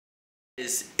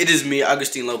It is me,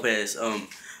 Agustin Lopez. I'm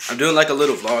doing like a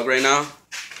little vlog right now,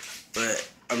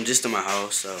 but I'm just in my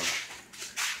house, so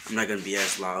I'm not gonna be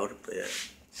as loud. But yeah,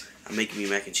 I'm making me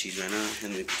mac and cheese right now.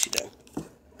 Let me put you down.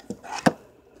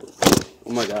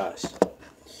 Oh my gosh,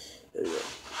 there we go.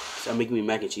 So I'm making me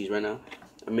mac and cheese right now.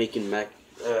 I'm making mac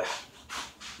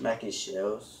and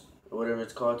shells or whatever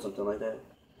it's called, something like that.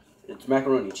 It's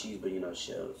macaroni and cheese, but you know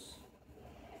shells.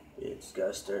 It's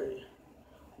got stirred.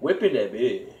 Whipping that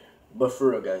big. But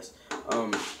for real, guys,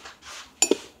 I'm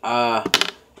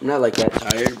not like that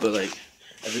tired, but like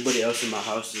everybody else in my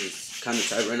house is kind of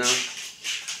tired right now.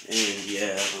 And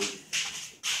yeah,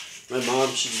 my mom,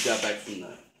 she just got back from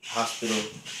the hospital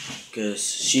because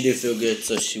she didn't feel good,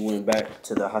 so she went back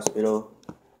to the hospital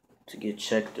to get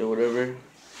checked or whatever.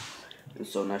 And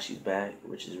so now she's back,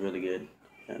 which is really good.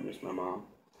 I miss my mom.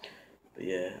 But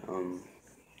yeah,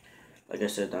 like I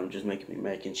said, I'm just making me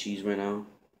mac and cheese right now.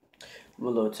 I'm a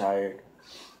little tired,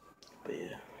 but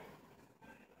yeah,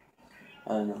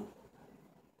 I don't know.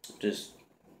 Just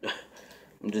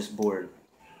I'm just bored.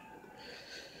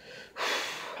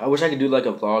 I wish I could do like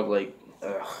a vlog, like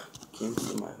can't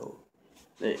see my hole.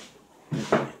 There,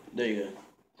 there you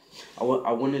go.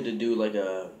 I wanted to do like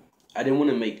a. I didn't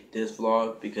want to make this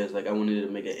vlog because like I wanted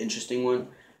to make an interesting one,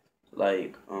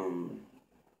 like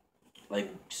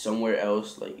like somewhere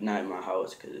else, like not in my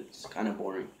house, because it's kind of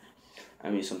boring. I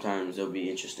mean, sometimes it'll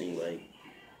be interesting, like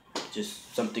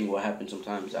just something will happen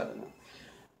sometimes. I don't know,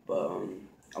 but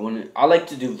I like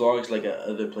to do vlogs like at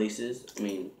other places. I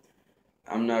mean,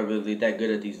 I'm not really that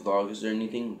good at these vlogs or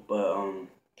anything, but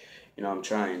you know, I'm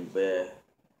trying. But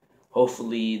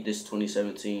hopefully, this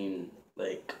 2017,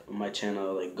 like my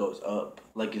channel, like goes up,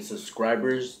 like in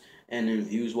subscribers and in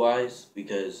views wise,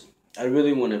 because I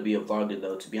really want to be a vlogger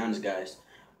though, to be honest, guys.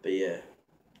 But yeah,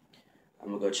 I'm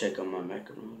gonna go check on my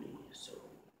macaroni. So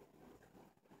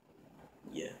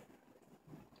yeah,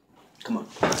 come on.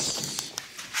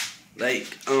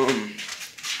 Like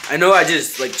I know I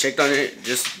just like checked on it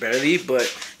just barely,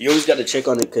 but you always gotta check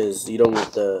on it because you don't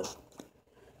want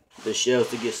the shells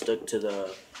to get stuck to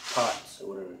the pots or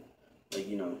whatever. Like,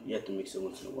 you know, you have to mix it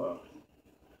once in a while.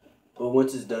 But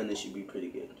once it's done, it should be pretty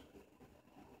good.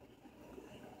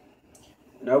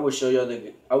 And I will show y'all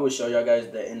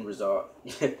guys the end result.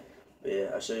 But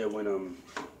yeah, I'll show you when I'm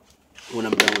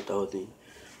done with the whole thing.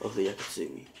 Hopefully y'all can see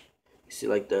me. You see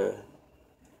like the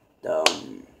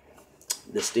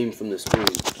the steam from the spoon.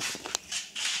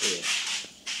 Yeah.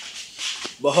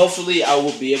 But hopefully I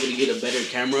will be able to get a better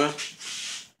camera.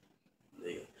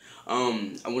 There you go.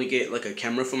 I want to get like a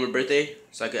camera for my birthday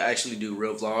so I could actually do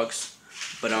real vlogs.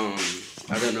 But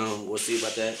I don't know. We'll see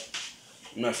about that.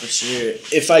 I'm not for sure.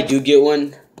 If I do get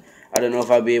one, I don't know if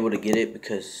I'll be able to get it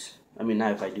because I mean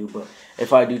not if I do, but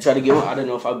if I do try to get one, I don't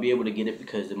know if I'll be able to get it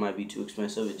because it might be too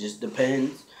expensive. It just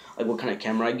depends like what kind of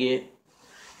camera I get.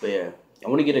 But yeah, I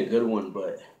want to get a good one,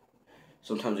 but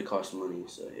sometimes it costs money.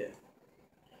 So yeah,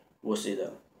 we'll see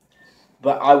though.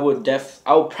 But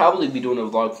I'll probably be doing a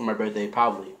vlog for my birthday.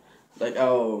 Probably, like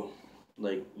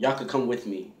like y'all could come with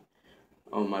me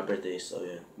on my birthday. So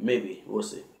yeah, maybe we'll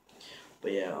see.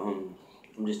 But yeah, I'm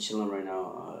just chilling right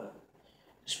now,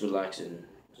 just relaxing,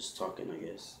 just talking, I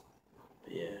guess.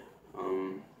 But yeah, I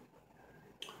don't know.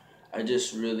 I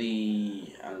just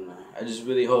really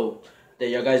hope that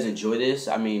y'all guys enjoy this.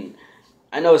 I mean,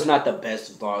 I know it's not the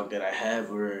best vlog that I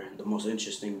have or the most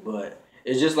interesting, but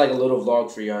it's just like a little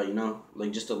vlog for y'all, you know?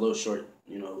 Like just a little short,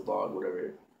 you know, vlog,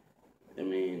 whatever. I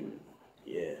mean,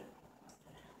 yeah.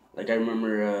 Like I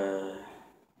remember,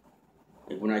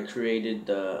 like when I created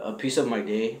a piece of my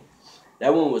day,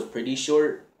 that one was pretty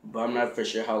short, but I'm not for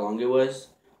sure how long it was.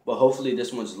 But hopefully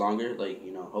this one's longer. Like,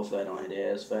 you know, hopefully I don't hit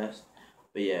it as fast.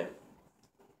 But yeah.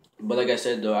 But like I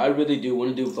said though, I really do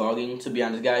want to do vlogging, to be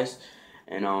honest, guys.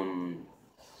 And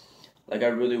like I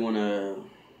really want to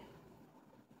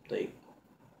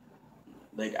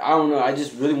like I don't know, I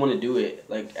just really want to do it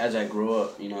like as I grow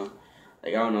up, you know.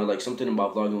 Like I don't know, like something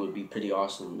about vlogging would be pretty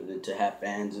awesome, and then to have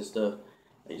fans and stuff.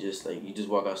 Like just like you just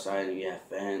walk outside and you have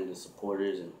fans and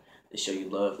supporters and they show you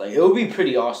love. Like it would be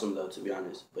pretty awesome though, to be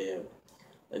honest. But yeah,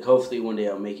 like hopefully one day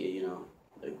I'll make it. You know,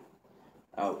 like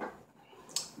I'll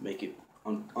make it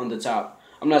on the top.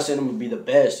 I'm not saying I'm gonna be the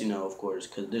best, you know, of course,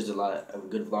 because there's a lot of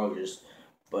good vloggers.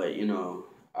 But you know,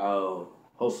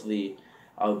 hopefully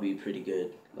I'll be pretty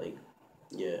good. Like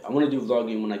yeah, I want to do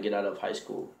vlogging when I get out of high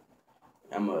school.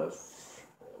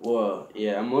 Well,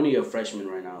 yeah, I'm only a freshman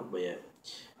right now, but yeah.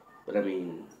 But I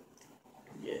mean,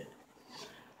 yeah,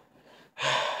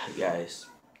 guys,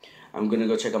 I'm gonna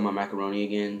go check out my macaroni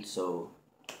again. So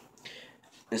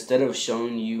instead of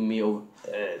showing you me over,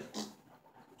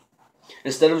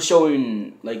 instead of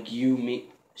showing like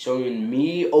showing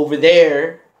me over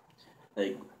there,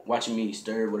 like watching me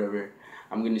stir whatever,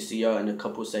 I'm gonna see y'all in a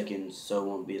couple seconds, so it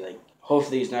won't be like.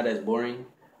 Hopefully, it's not as boring.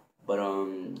 But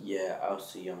yeah, I'll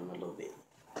see y'all in a little bit.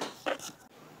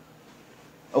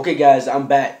 Okay, guys, I'm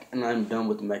back and I'm done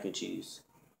with the mac and cheese.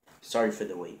 Sorry for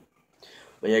the wait.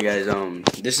 But yeah, guys,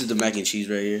 this is the mac and cheese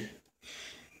right here.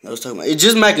 I was talking about it's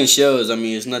just mac and shells. I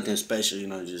mean, it's nothing special, you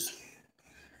know, just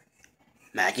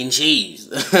mac and cheese.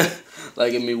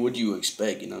 Like, I mean, what do you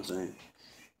expect? You know what I'm saying?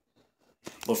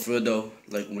 But for real though,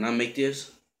 like when I make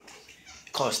this,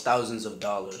 it costs thousands of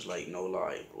dollars. Like no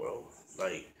lie, bro.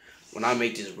 Like when I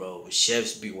make this, bro,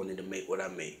 chefs be wanting to make what I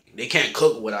make. They can't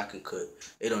cook what I can cook.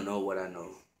 They don't know what I know.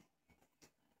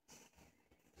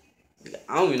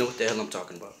 I don't even know what the hell I'm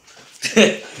talking about.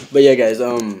 But yeah, guys.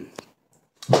 So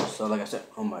like I said,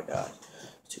 oh my god,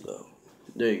 it's too low.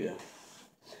 There you go.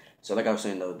 So like I was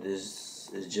saying though,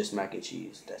 this is just mac and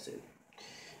cheese. That's it.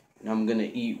 And I'm gonna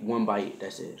eat one bite.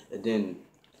 That's it. And then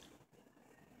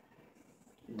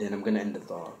I'm gonna end the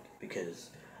vlog because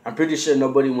I'm pretty sure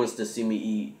nobody wants to see me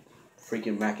eat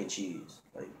freaking mac and cheese.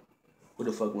 Like, who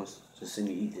the fuck wants to see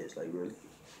me eat this? Like, really?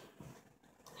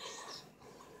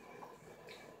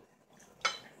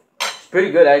 It's pretty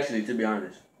good actually, to be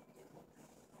honest.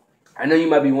 I know you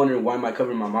might be wondering why am I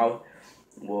covering my mouth.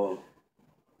 Well,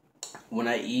 when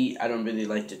I eat, I don't really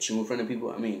like to chew in front of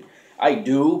people. I mean, I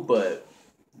do, but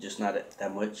just not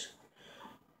that much.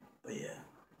 But yeah.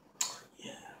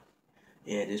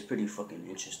 Yeah, it is pretty fucking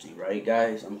interesting, right,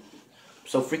 guys? I'm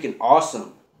so freaking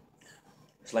awesome.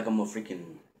 It's like I'm a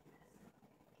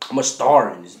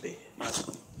star in this bed.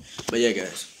 But yeah,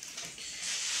 guys.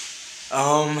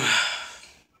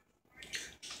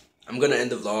 I'm gonna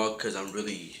end the vlog because I'm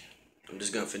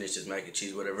just gonna finish this mac and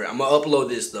cheese, whatever. I'm gonna upload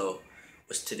this though.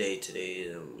 What's today? Today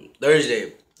is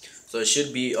Thursday, so it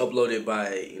should be uploaded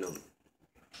by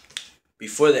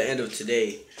before the end of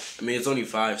today. I mean, it's only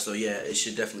 5, so yeah, it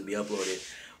should definitely be uploaded.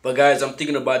 But guys, I'm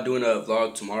thinking about doing a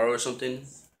vlog tomorrow or something.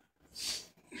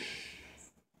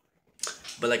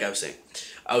 But like I was saying,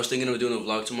 I was thinking of doing a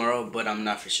vlog tomorrow, but I'm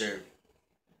not for sure.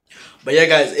 But yeah,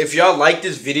 guys, if y'all like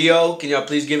this video, can y'all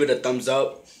please give it a thumbs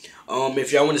up?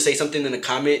 If y'all want to say something in the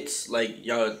comments, like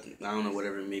y'all, I don't know,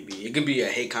 whatever it may be. It could be a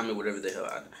hate comment, whatever the hell.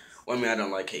 I mean, I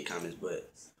don't like hate comments,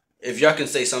 but if y'all can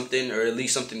say something or at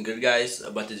least something good, guys,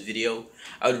 about this video,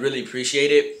 I would really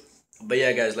appreciate it. But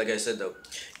yeah, guys, like I said though,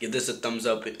 give this a thumbs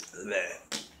up.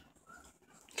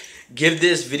 Give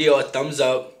this video a thumbs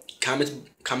up.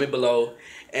 Comment below,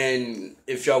 and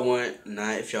if y'all want,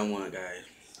 guys,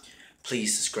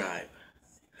 please subscribe.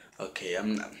 Okay,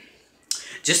 I'm not.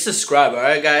 Just subscribe,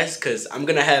 alright, guys, because I'm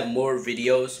gonna have more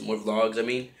videos, more vlogs. I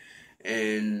mean,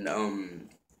 and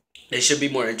it should be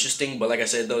more interesting. But like I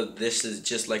said though, this is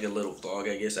just like a little vlog,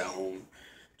 I guess, at home.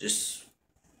 Just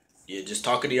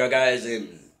talking to y'all guys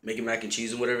and making mac and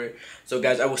cheese and whatever. So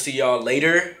guys, I will see y'all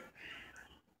later.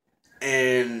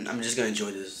 And I'm just gonna enjoy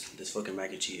this fucking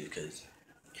mac and cheese because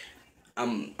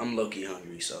I'm low-key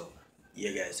hungry. So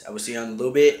yeah, guys, I will see y'all in a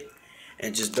little bit.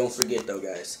 And just don't forget though,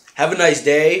 guys, have a nice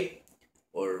day,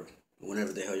 or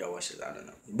whenever the hell y'all watch this, I don't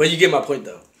know. But you get my point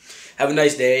though. Have a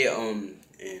nice day. And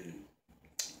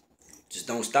just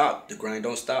don't stop. The grind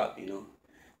don't stop.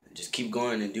 Just keep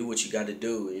going and do what you got to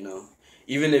do.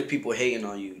 Even if people hating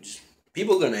on you,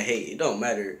 people gonna hate. It don't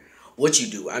matter what you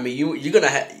do. I mean,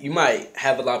 you might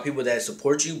have a lot of people that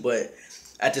support you, but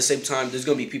at the same time, there's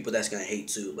gonna be people that's gonna hate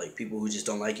too. Like people who just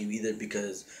don't like you either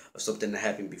because of something that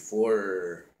happened before,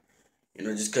 or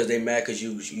just because they mad because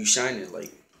you shining.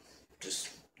 Like, just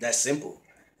that simple.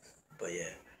 But yeah,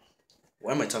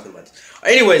 why am I talking about this?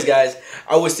 Anyways, guys,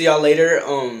 I will see y'all later.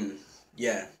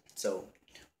 Yeah. So,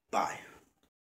 bye.